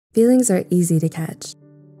Feelings are easy to catch.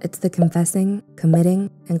 It's the confessing,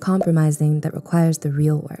 committing, and compromising that requires the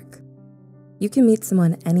real work. You can meet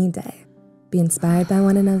someone any day, be inspired by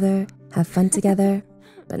one another, have fun together,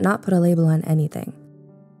 but not put a label on anything.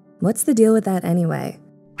 What's the deal with that anyway?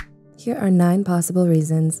 Here are 9 possible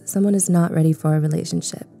reasons someone is not ready for a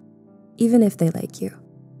relationship, even if they like you.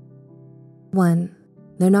 1.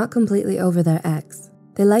 They're not completely over their ex.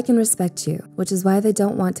 They like and respect you, which is why they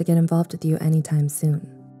don't want to get involved with you anytime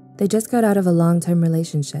soon. They just got out of a long-term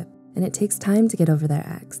relationship, and it takes time to get over their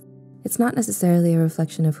ex. It's not necessarily a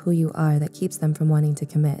reflection of who you are that keeps them from wanting to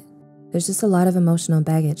commit. There's just a lot of emotional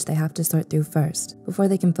baggage they have to sort through first before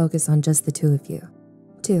they can focus on just the 2 of you.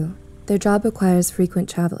 2. Their job requires frequent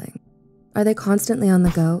traveling. Are they constantly on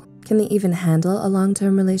the go? Can they even handle a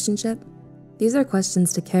long-term relationship? These are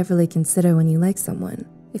questions to carefully consider when you like someone.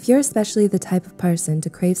 If you're especially the type of person to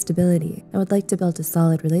crave stability and would like to build a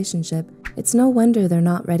solid relationship, it's no wonder they're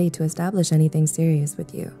not ready to establish anything serious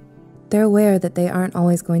with you. They're aware that they aren't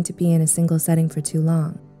always going to be in a single setting for too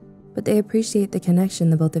long, but they appreciate the connection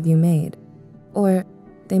the both of you made. Or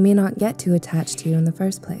they may not get too attached to you in the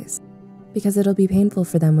first place, because it'll be painful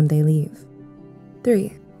for them when they leave.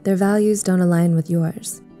 3. Their values don't align with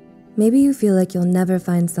yours. Maybe you feel like you'll never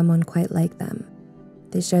find someone quite like them.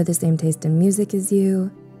 They share the same taste in music as you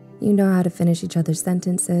know how to finish each other's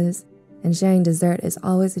sentences, and sharing dessert is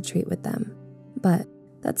always a treat with them. But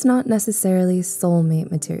that's not necessarily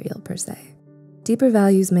soulmate material per se. Deeper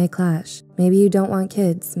values may clash. Maybe you don't want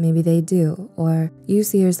kids, maybe they do, or you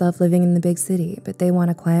see yourself living in the big city, but they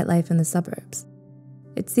want a quiet life in the suburbs.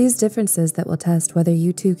 It's these differences that will test whether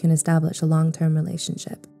you two can establish a long-term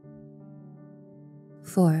relationship.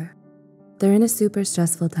 4. They're in a super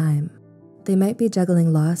stressful time. They might be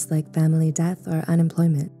juggling loss like family death or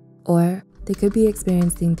unemployment, or they could be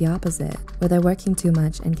experiencing the opposite, where they're working too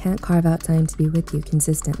much and can't carve out time to be with you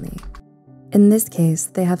consistently. In this case,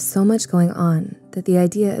 they have so much going on that the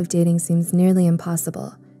idea of dating seems nearly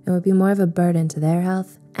impossible and would be more of a burden to their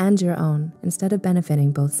health and your own instead of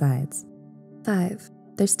benefiting both sides. 5.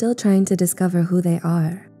 They're still trying to discover who they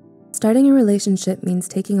are. Starting a relationship means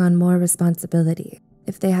taking on more responsibility.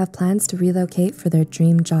 If they have plans to relocate for their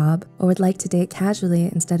dream job or would like to date casually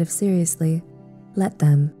instead of seriously, let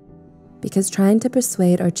them. Because trying to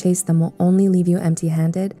persuade or chase them will only leave you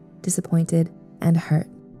empty-handed, disappointed, and hurt.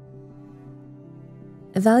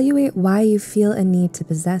 Evaluate why you feel a need to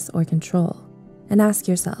possess or control, and ask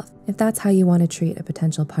yourself if that's how you want to treat a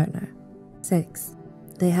potential partner. 6.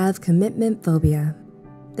 They have commitment phobia.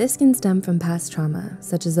 This can stem from past trauma,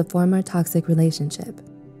 such as a former toxic relationship.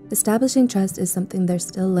 Establishing trust is something they're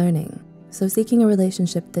still learning, so seeking a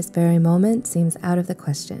relationship this very moment seems out of the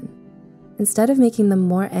question. Instead of making them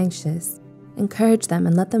more anxious, encourage them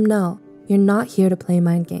and let them know you're not here to play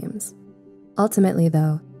mind games. Ultimately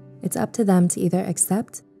though, it's up to them to either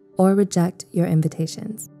accept or reject your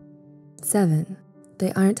invitations. 7.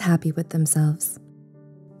 They aren't happy with themselves.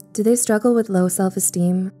 Do they struggle with low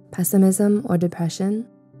self-esteem, pessimism, or depression?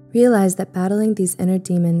 Realize that battling these inner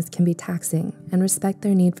demons can be taxing and respect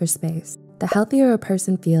their need for space. The healthier a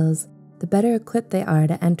person feels, the better equipped they are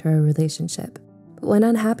to enter a relationship. But when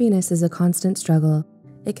unhappiness is a constant struggle,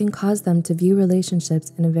 it can cause them to view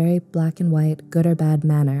relationships in a very black and white, good or bad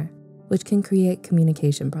manner, which can create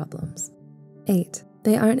communication problems. 8.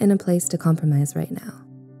 They aren't in a place to compromise right now.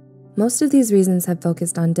 Most of these reasons have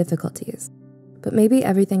focused on difficulties, but maybe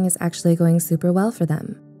everything is actually going super well for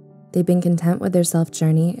them. They've been content with their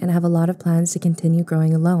self-journey and have a lot of plans to continue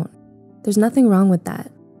growing alone. There's nothing wrong with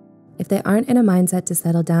that. If they aren't in a mindset to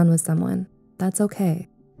settle down with someone, that's okay.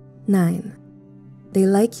 9. They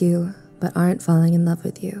like you, but aren't falling in love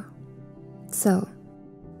with you. So,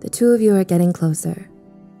 the 2 of you are getting closer,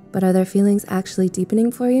 but are their feelings actually deepening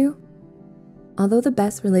for you? Although the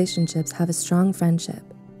best relationships have a strong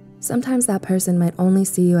friendship, sometimes that person might only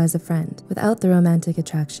see you as a friend without the romantic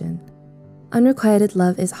attraction. Unrequited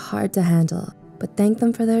love is hard to handle, but thank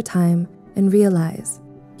them for their time and realize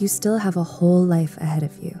you still have a whole life ahead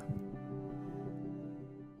of you.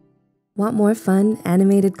 Want more fun,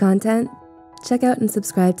 animated content? Check out and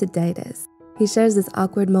subscribe to Daidas. He shares his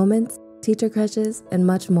awkward moments, teacher crushes, and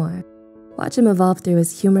much more. Watch him evolve through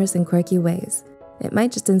his humorous and quirky ways. It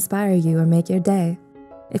might just inspire you or make your day.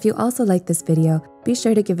 If you also like this video, be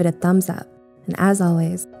sure to give it a thumbs up. And as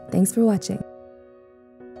always, thanks for watching.